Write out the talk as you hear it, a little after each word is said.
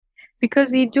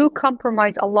because you do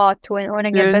compromise a lot when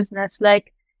owning a Mm. business.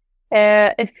 Like,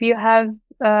 if you have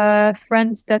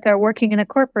friends that are working in a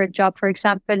corporate job, for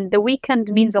example, the weekend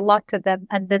means a lot to them,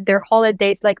 and then their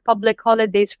holidays, like public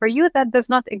holidays, for you, that does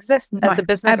not exist No, as a at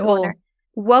business owner. all.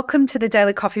 Welcome to the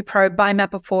Daily Coffee Pro by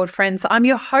Mapper Forward, friends. I'm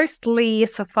your host, Lee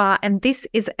Safar, and this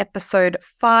is episode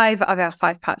 5 of our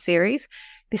 5-part series.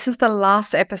 This is the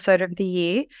last episode of the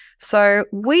year. So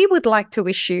we would like to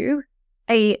wish you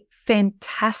a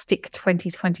fantastic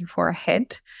 2024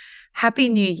 ahead. Happy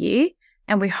New Year.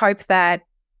 And we hope that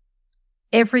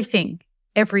everything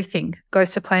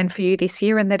goes to plan for you this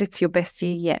year and that it's your best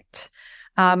year yet.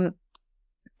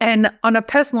 And on a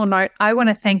personal note, I want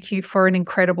to thank you for an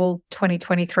incredible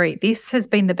 2023. This has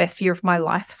been the best year of my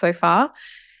life so far,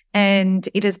 and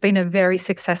it has been a very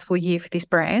successful year for this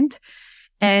brand.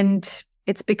 And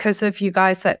it's because of you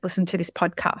guys that listen to this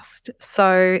podcast.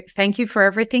 So thank you for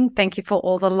everything. Thank you for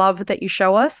all the love that you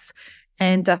show us.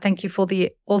 And thank you for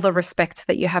all the respect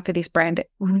that you have for this brand. It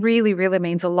really, really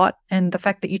means a lot. And the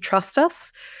fact that you trust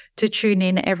us to tune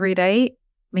in every day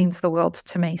means the world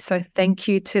to me. So thank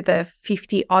you to the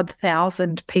 50-odd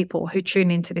thousand people who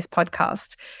tune into this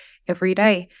podcast every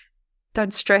day.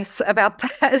 Don't stress about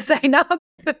that, Zainab,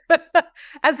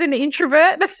 as an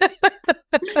introvert.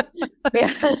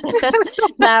 Yeah.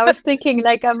 No, I was thinking,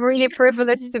 like, I'm really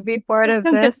privileged to be part of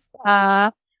this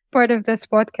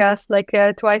podcast,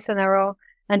 like, twice in a row,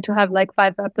 and to have like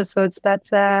 5 episodes. That's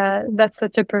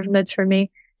such a privilege for me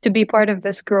to be part of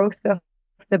this growth of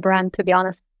the brand, to be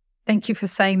honest. Thank you for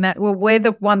saying that. Well, we're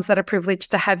the ones that are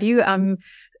privileged to have you.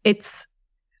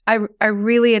 I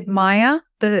really admire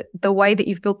the way that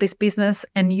you've built this business,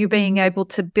 and you being able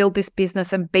to build this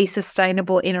business and be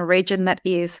sustainable in a region that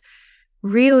is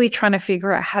really trying to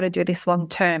figure out how to do this long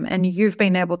term. And you've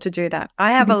been able to do that.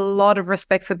 I have a lot of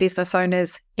respect for business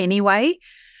owners anyway,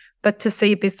 but to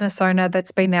see a business owner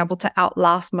that's been able to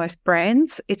outlast most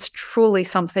brands, it's truly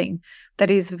something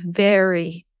that is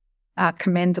very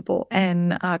commendable.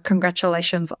 And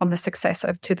congratulations on the success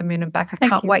of To the Moon and Back. I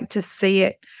can't wait to see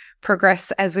it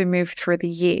progress as we move through the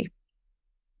year.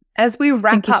 As we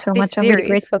wrap up so this much. series, I'm really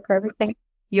grateful for everything.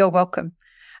 You're welcome.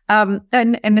 And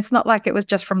it's not like it was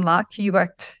just from luck. You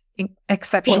worked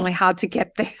exceptionally hard to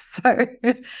get there. So,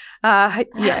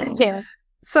 Yeah.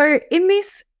 So in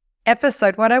this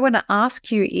episode, what I want to ask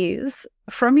you is,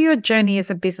 from your journey as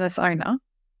a business owner,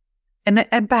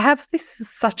 and perhaps this is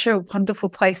such a wonderful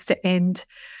place to end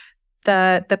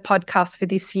the podcast for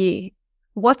this year,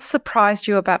 what surprised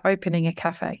you about opening a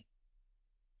cafe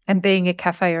and being a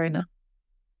cafe owner?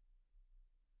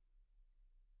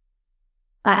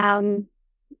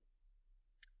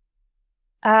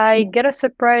 I get a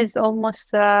surprise almost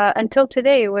until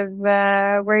today.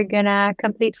 We're gonna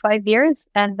complete 5 years,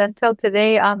 and until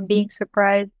today, I'm being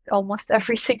surprised almost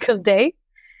every single day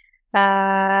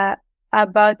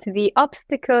about the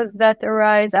obstacles that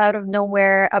arise out of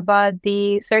nowhere, about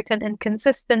the certain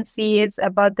inconsistencies,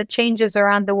 about the changes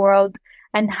around the world,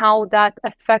 and how that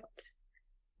affects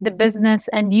the business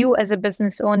and you as a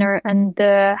business owner, and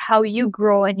how you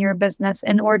grow in your business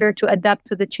in order to adapt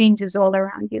to the changes all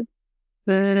around you.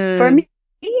 For me,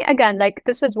 again, like,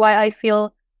 this is why I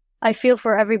feel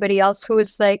for everybody else who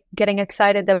is like getting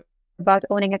excited about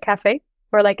owning a cafe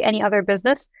or like any other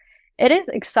business. It is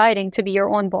exciting to be your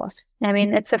own boss. I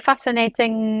mean, it's a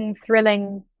fascinating,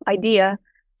 thrilling idea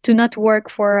to not work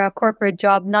for a corporate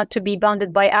job, not to be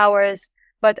bounded by hours.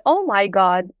 But oh my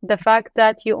God, the fact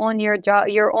that you own your job,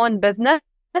 your own business,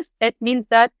 it means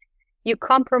that you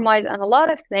compromise on a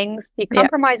lot of things. You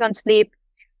compromise on sleep.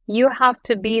 You have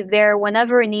to be there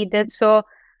whenever needed. So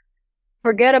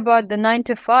forget about the 9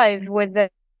 to 5 with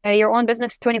your own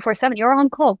business 24/7. You're on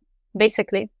call,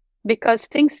 basically, because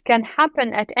things can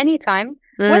happen at any time,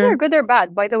 whether good or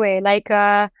bad, by the way. Like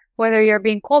whether you're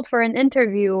being called for an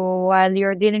interview while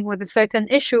you're dealing with a certain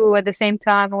issue at the same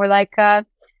time, or like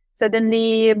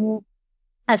suddenly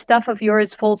a staff of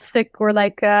yours falls sick, or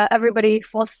like everybody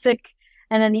falls sick,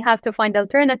 and then you have to find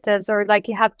alternatives, or like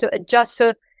you have to adjust.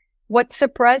 So what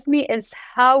surprised me is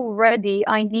how ready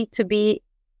I need to be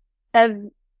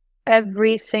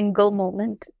every single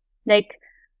moment. Like,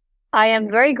 I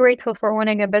am very grateful for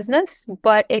owning a business,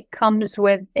 but it comes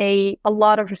with a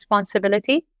lot of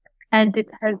responsibility. And it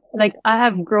has, like, I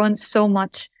have grown so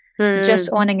much just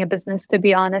owning a business, to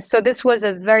be honest. So this was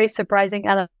a very surprising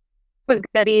element. It was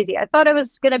gonna be easy. I thought it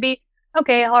was gonna be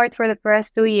okay, hard for the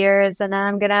first 2 years, and then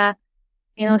I'm gonna,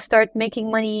 start making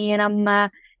money, and I'm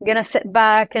gonna sit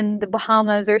back in the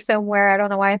Bahamas or somewhere. I don't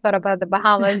know why I thought about the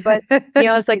Bahamas, but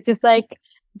it's like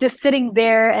just sitting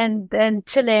there and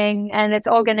chilling, and it's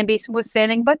all gonna be smooth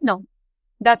sailing. But no,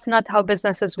 that's not how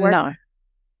businesses work. No.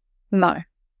 No.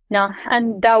 No,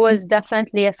 and that was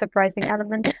definitely a surprising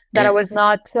element that I was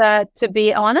not, to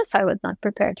be honest, I was not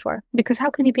prepared for. Because how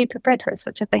can you be prepared for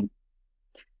such a thing?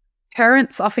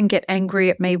 Parents often get angry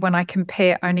at me when I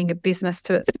compare owning a business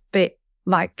to a bit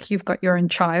like you've got your own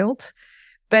child.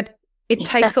 But it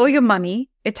takes all your money.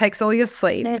 It takes all your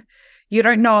sleep. Yeah. You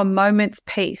don't know a moment's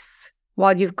peace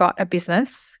while you've got a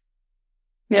business.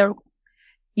 Yeah.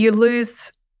 You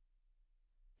lose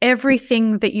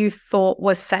everything that you thought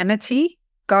was sanity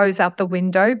goes out the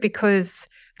window because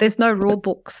there's no rule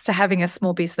books to having a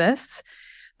small business.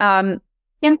 Yeah.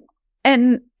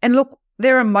 And look,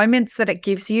 there are moments that it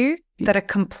gives you that are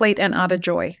complete and utter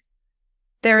joy.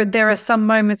 There are some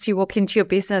moments you walk into your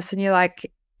business and you're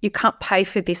like, you can't pay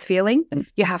for this feeling.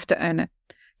 You have to earn it,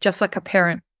 just like a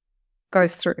parent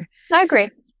goes through. I agree.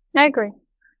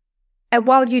 And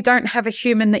while you don't have a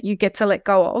human that you get to let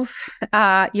go of,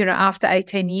 after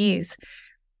 18 years,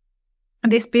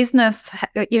 this business,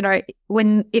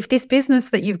 if this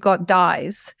business that you've got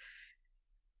dies,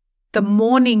 the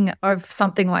mourning of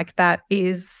something like that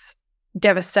is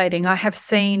devastating. I have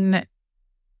seen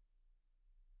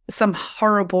some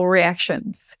horrible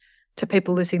reactions to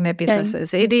people losing their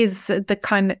businesses. Okay. It is the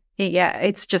kind of,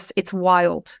 it's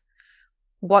wild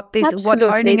what Absolutely.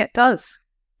 owning it does.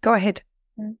 Go ahead.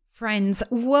 Friends,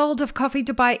 World of Coffee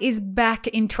Dubai is back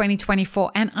in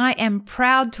 2024, and I am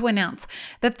proud to announce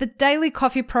that the Daily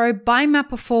Coffee Pro by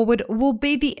Mapper Forward will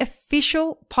be the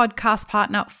official podcast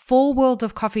partner for World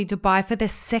of Coffee Dubai for the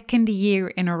second year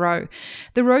in a row.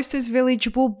 The Roasters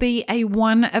Village will be a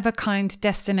one-of-a-kind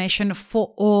destination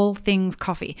for all things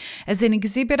coffee. As an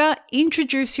exhibitor,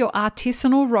 introduce your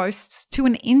artisanal roasts to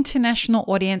an international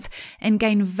audience and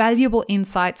gain valuable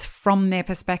insights from their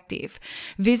perspective.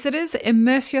 Visitors,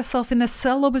 immerse yourself in the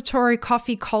celebratory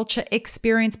coffee culture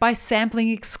experience by sampling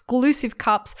exclusive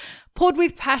cups poured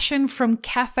with passion from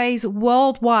cafes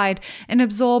worldwide and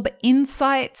absorb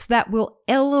insights that will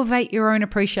elevate your own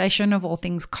appreciation of all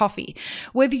things coffee.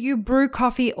 Whether you brew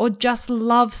coffee or just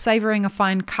love savoring a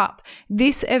fine cup,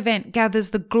 this event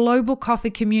gathers the global coffee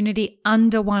community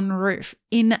under one roof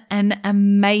in an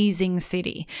amazing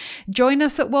city. Join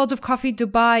us at World of Coffee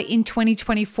Dubai in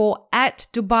 2024 at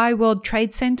Dubai World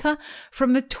Trade Center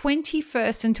from the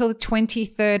 21st until the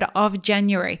 23rd of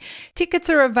January. Tickets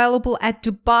are available at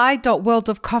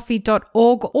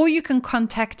dubai.worldofcoffee.org, or you can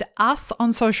contact us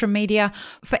on social media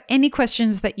for any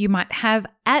questions that you might have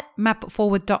at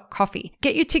mapforward.coffee.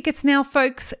 Get your tickets now,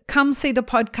 folks. Come see the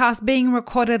podcast being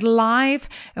recorded live,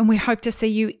 and we hope to see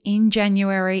you in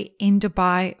January in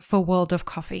Dubai for World of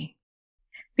Coffee.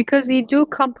 Because you do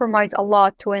compromise a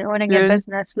lot when owning a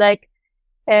business. Like,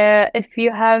 if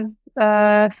you have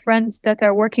friends that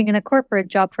are working in a corporate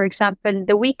job, for example,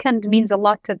 the weekend means a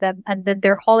lot to them, and then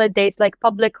their holidays, like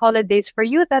public holidays, for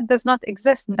you, that does not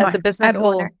exist as a business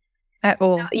owner. At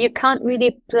all. So you can't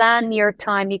really plan your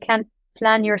time. You can't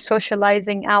plan your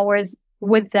socializing hours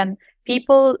with them.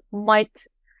 People might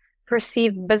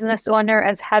perceive business owner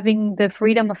as having the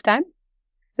freedom of time.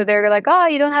 So they're like, oh,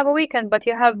 you don't have a weekend, but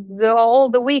you have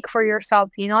all the week for yourself,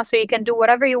 so you can do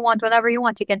whatever you want, whenever you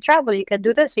want. You can travel, you can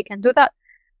do this, you can do that.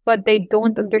 But they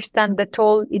don't understand the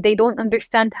toll. They don't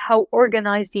understand how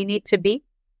organized you need to be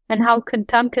and how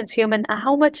time consuming and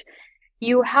how much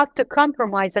you have to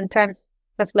compromise in terms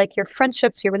of like your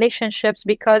friendships, your relationships,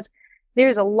 because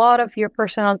there's a lot of your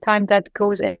personal time that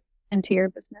goes into your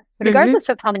business, regardless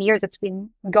of how many years it's been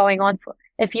going on for.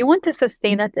 If you want to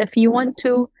sustain it, if you want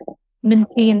to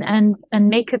maintain and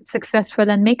make it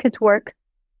successful and make it work,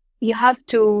 you have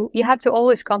to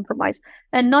always compromise.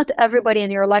 And not everybody in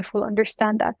your life will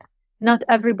understand that. Not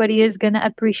everybody is going to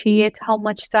appreciate how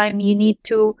much time you need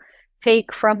to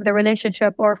take from the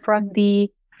relationship or from the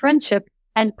friendship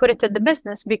and put it in the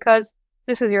business, because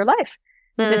this is your life.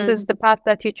 This is the path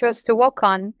that you chose to walk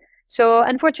on. So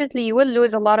unfortunately, you will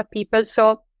lose a lot of people.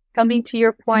 So coming to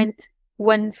your point,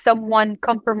 when someone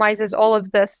compromises all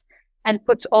of this and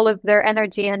puts all of their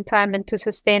energy and time into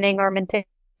sustaining or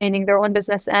maintaining their own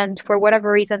business, and for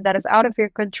whatever reason that is out of your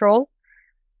control,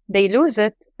 they lose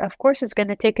it, of course, it's going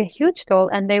to take a huge toll,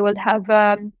 and they will have,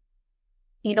 a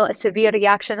severe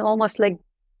reaction, almost like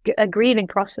a grieving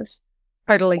process.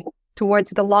 Totally. Towards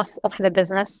the loss of the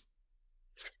business.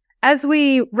 As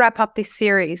we wrap up this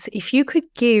series, if you could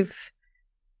give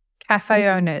cafe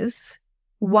owners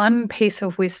one piece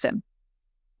of wisdom,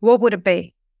 what would it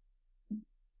be?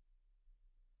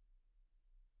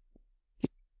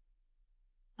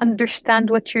 Understand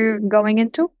what you're going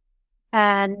into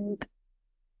and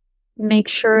make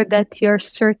sure that you're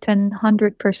certain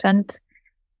 100%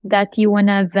 that you want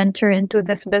to venture into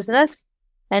this business.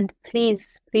 And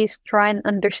please try and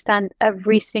understand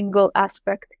every single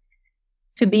aspect.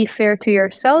 to be fair to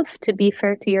yourself, to be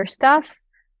fair to your staff,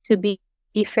 to be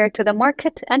fair to the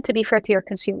market, and to be fair to your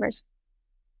consumers.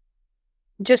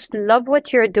 Just love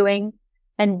what you're doing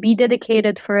and be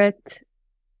dedicated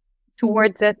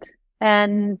towards it,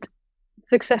 and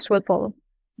success will follow.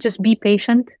 Just be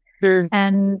patient.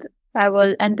 And I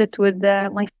will end it with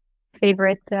my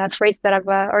favorite phrase that I've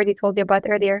already told you about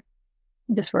earlier,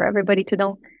 just for everybody to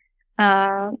know.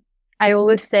 I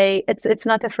always say, it's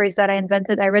not a phrase that I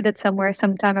invented. I read it somewhere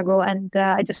some time ago, and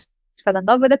I just fell in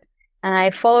love with it, and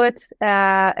I follow it.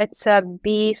 It's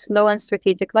be slow and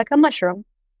strategic, like a mushroom.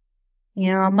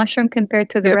 A mushroom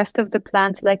compared to the rest of the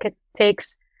plants, like it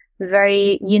takes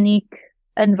very unique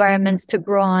environments to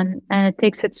grow on, and it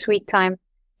takes its sweet time.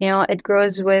 It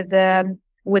grows within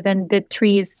the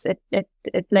trees.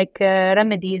 It like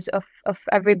remedies of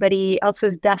everybody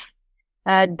else's death.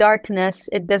 Darkness,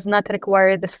 it does not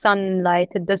require the sunlight.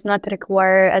 It does not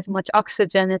require as much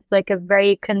oxygen. It's like a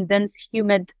very condensed,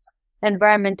 humid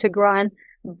environment to grow in,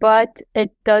 but it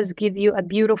does give you a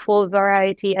beautiful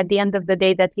variety at the end of the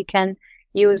day that you can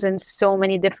use in so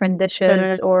many different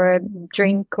dishes or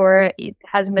drink, or it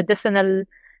has medicinal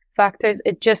factors.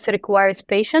 It just requires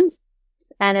patience,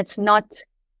 and it's not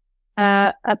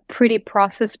a pretty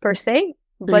process per se,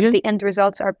 but the end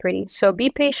results are pretty. So be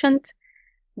patient,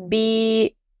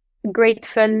 be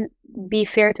grateful, be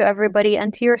fair to everybody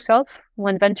and to yourself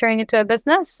when venturing into a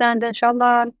business, and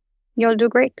inshallah, you'll do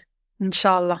great.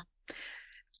 Inshallah.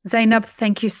 Zainab,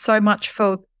 thank you so much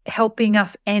for helping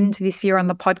us end this year on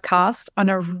the podcast on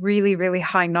a really, really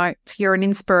high note. You're an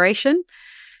inspiration,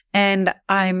 and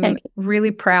I'm really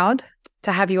proud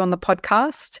to have you on the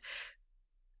podcast.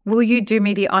 Will you do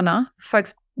me the honor,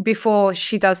 folks, before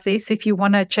she does this, if you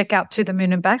want to check out To the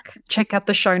Moon and Back, check out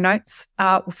the show notes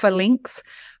for links.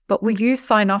 But will you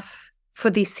sign off for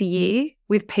this year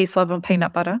with peace, love, and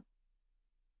peanut butter?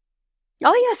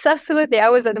 Oh, yes, absolutely. I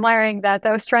was admiring that.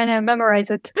 I was trying to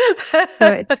memorize it.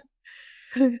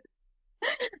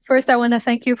 First, I want to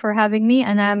thank you for having me,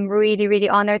 and I'm really, really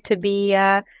honored to be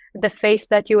the face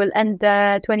that you will end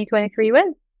 2023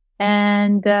 with.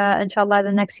 And inshallah,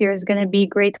 the next year is going to be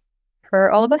great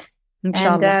for all of us.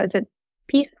 Inshallah. And it's a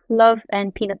peace, love,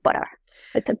 and peanut butter.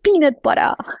 It's a peanut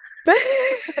butter.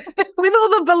 With all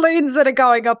the balloons that are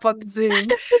going up on Zoom.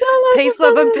 Peace,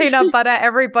 love, and peanut butter,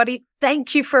 everybody.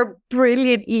 Thank you for a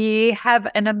brilliant year. Have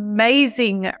an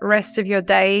amazing rest of your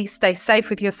day. Stay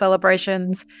safe with your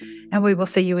celebrations, and we will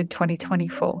see you in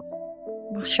 2024.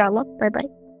 Inshallah. Bye-bye.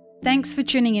 Thanks for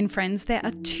tuning in, friends. There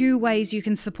are 2 ways you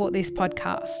can support this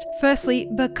podcast. Firstly,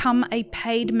 become a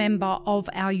paid member of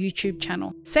our YouTube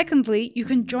channel. Secondly, you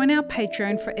can join our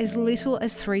Patreon for as little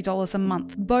as $3 a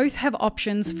month. Both have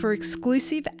options for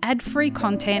exclusive ad-free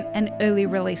content and early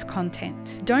release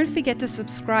content. Don't forget to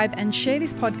subscribe and share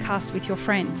this podcast with your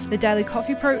friends. The Daily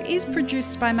Coffee Pro is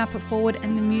produced by Map It Forward,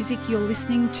 and the music you're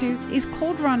listening to is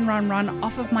called Run, Run, Run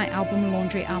off of my album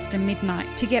Laundry After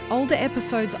Midnight. To get older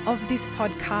episodes of this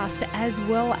podcast, as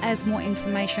well as more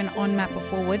information on Map It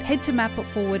Forward, head to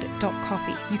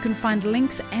mapitforward.coffee. You can find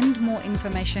links and more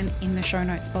information in the show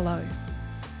notes below.